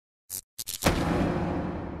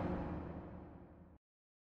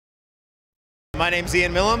My name's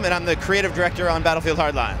Ian Millham, and I'm the creative director on Battlefield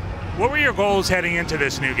Hardline. What were your goals heading into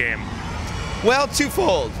this new game? Well,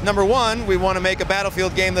 twofold. Number one, we want to make a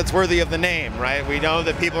Battlefield game that's worthy of the name, right? We know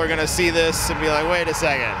that people are going to see this and be like, wait a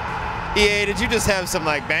second. EA, did you just have some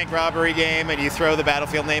like bank robbery game and you throw the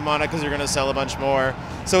Battlefield name on it because you're going to sell a bunch more?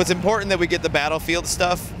 So it's important that we get the Battlefield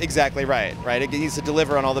stuff exactly right? It needs to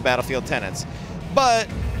deliver on all the Battlefield tenets. But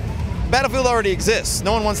Battlefield already exists.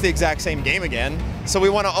 No one wants the exact same game again. So we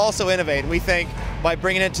want to also innovate. And we think by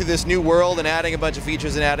bringing it to this new world and adding a bunch of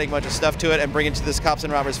features and adding a bunch of stuff to it and bringing it to this Cops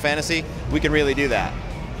and Robbers fantasy, we can really do that.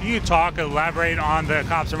 Can you elaborate on the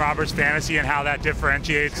Cops and Robbers fantasy and how that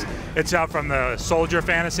differentiates itself from the soldier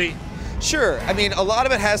fantasy? Sure. I mean, a lot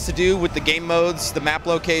of it has to do with the game modes, the map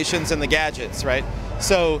locations, and the gadgets, right?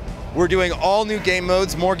 So we're doing all new game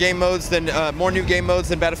modes, more new game modes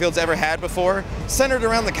than Battlefield's ever had before, centered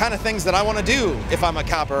around the kind of things that I want to do if I'm a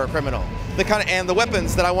cop or a criminal. And the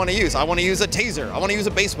weapons that I want to use. I want to use a taser. I want to use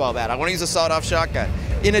a baseball bat. I want to use a sawed-off shotgun.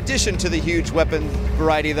 In addition to the huge weapon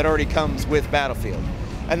variety that already comes with Battlefield.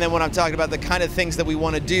 And then when I'm talking about the kind of things that we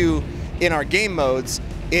want to do in our game modes,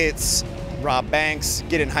 it's rob banks,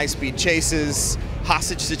 get in high-speed chases,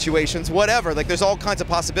 hostage situations, whatever. Like, there's all kinds of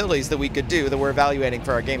possibilities that we could do that we're evaluating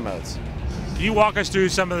for our game modes. Can you walk us through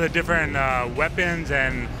some of the different weapons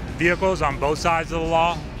and vehicles on both sides of the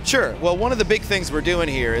law? Sure. Well, one of the big things we're doing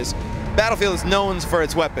here is Battlefield is known for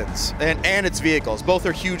its weapons and its vehicles. Both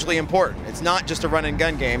are hugely important. It's not just a run and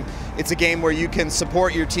gun game. It's a game where you can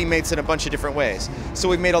support your teammates in a bunch of different ways. So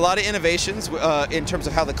we've made a lot of innovations in terms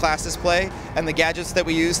of how the classes play and the gadgets that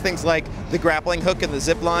we use, things like the grappling hook and the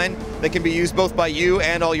zip line that can be used both by you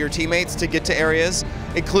and all your teammates to get to areas,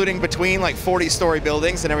 including between like 40-story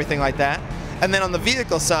buildings and everything like that. And then on the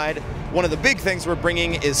vehicle side, one of the big things we're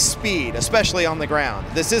bringing is speed, especially on the ground.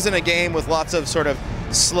 This isn't a game with lots of sort of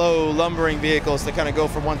slow, lumbering vehicles that kind of go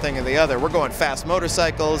from one thing to the other. We're going fast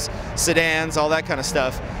motorcycles, sedans, all that kind of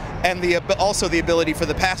stuff. And also the ability for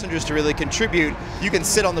the passengers to really contribute. You can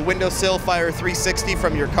sit on the windowsill, fire 360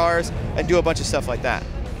 from your cars, and do a bunch of stuff like that.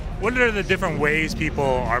 What are the different ways people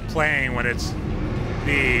are playing when it's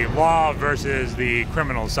the law versus the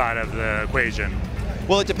criminal side of the equation?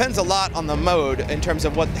 Well, it depends a lot on the mode in terms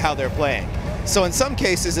of how they're playing. So in some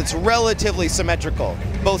cases, it's relatively symmetrical.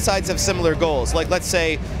 Both sides have similar goals. Like, let's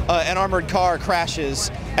say an armored car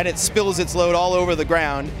crashes and it spills its load all over the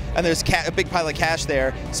ground, and there's a big pile of cash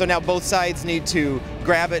there. So now both sides need to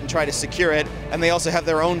grab it and try to secure it, and they also have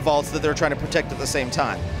their own vaults that they're trying to protect at the same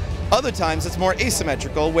time. Other times, it's more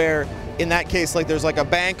asymmetrical, where in that case, like, there's like a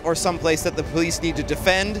bank or someplace that the police need to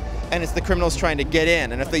defend, and it's the criminals trying to get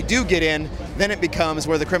in. And if they do get in, then it becomes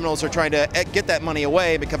where the criminals are trying to get that money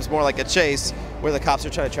away. It becomes more like a chase where the cops are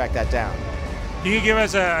trying to track that down. Can you give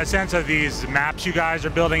us a sense of these maps you guys are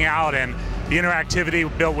building out and the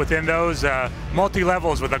interactivity built within those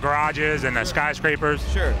multi-levels with the garages and the skyscrapers?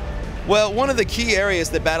 Sure. Well, one of the key areas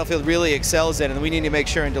that Battlefield really excels in, and we need to make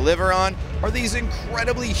sure and deliver on, are these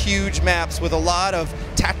incredibly huge maps with a lot of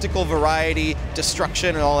tactical variety,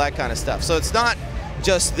 destruction, and all that kind of stuff. So it's not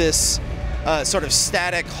just this sort of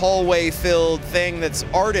static hallway-filled thing that's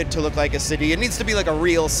arted to look like a city. It needs to be like a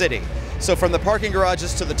real city. So from the parking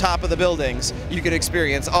garages to the top of the buildings, you can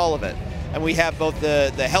experience all of it. And we have both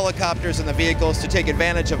the helicopters and the vehicles to take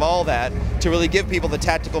advantage of all that to really give people the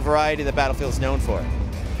tactical variety that Battlefield's known for.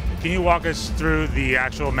 Can you walk us through the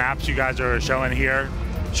actual maps you guys are showing here?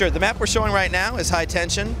 Sure. The map we're showing right now is High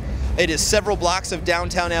Tension. It is several blocks of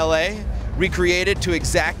downtown LA, recreated to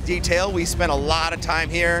exact detail. We spent a lot of time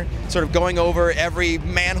here sort of going over every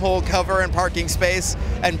manhole cover and parking space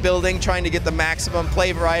and building, trying to get the maximum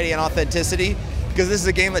play variety and authenticity, because this is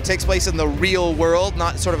a game that takes place in the real world,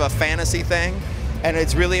 not sort of a fantasy thing. And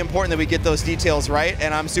it's really important that we get those details right,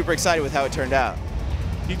 and I'm super excited with how it turned out.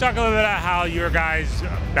 Can you talk a little bit about how your guys'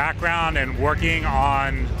 background and working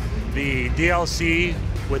on the DLC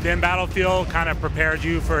within Battlefield kind of prepared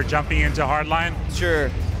you for jumping into Hardline? Sure.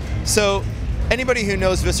 So anybody who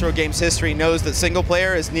knows Visceral Games history knows that single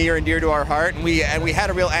player is near and dear to our heart, and we had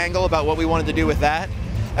a real angle about what we wanted to do with that.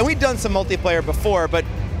 And we'd done some multiplayer before, but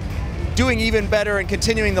doing even better and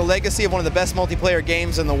continuing the legacy of one of the best multiplayer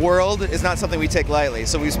games in the world is not something we take lightly.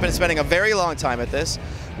 So we've been spending a very long time at this.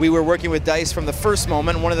 We were working with DICE from the first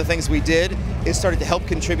moment. One of the things we did is started to help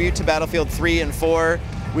contribute to Battlefield 3 and 4.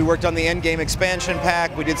 We worked on the endgame expansion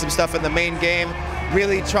pack. We did some stuff in the main game,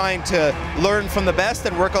 really trying to learn from the best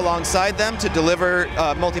and work alongside them to deliver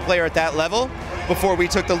multiplayer at that level before we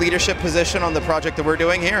took the leadership position on the project that we're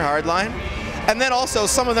doing here, Hardline. And then also,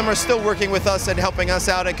 some of them are still working with us and helping us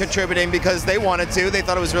out and contributing because they wanted to. They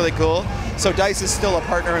thought it was really cool. So DICE is still a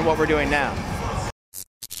partner in what we're doing now.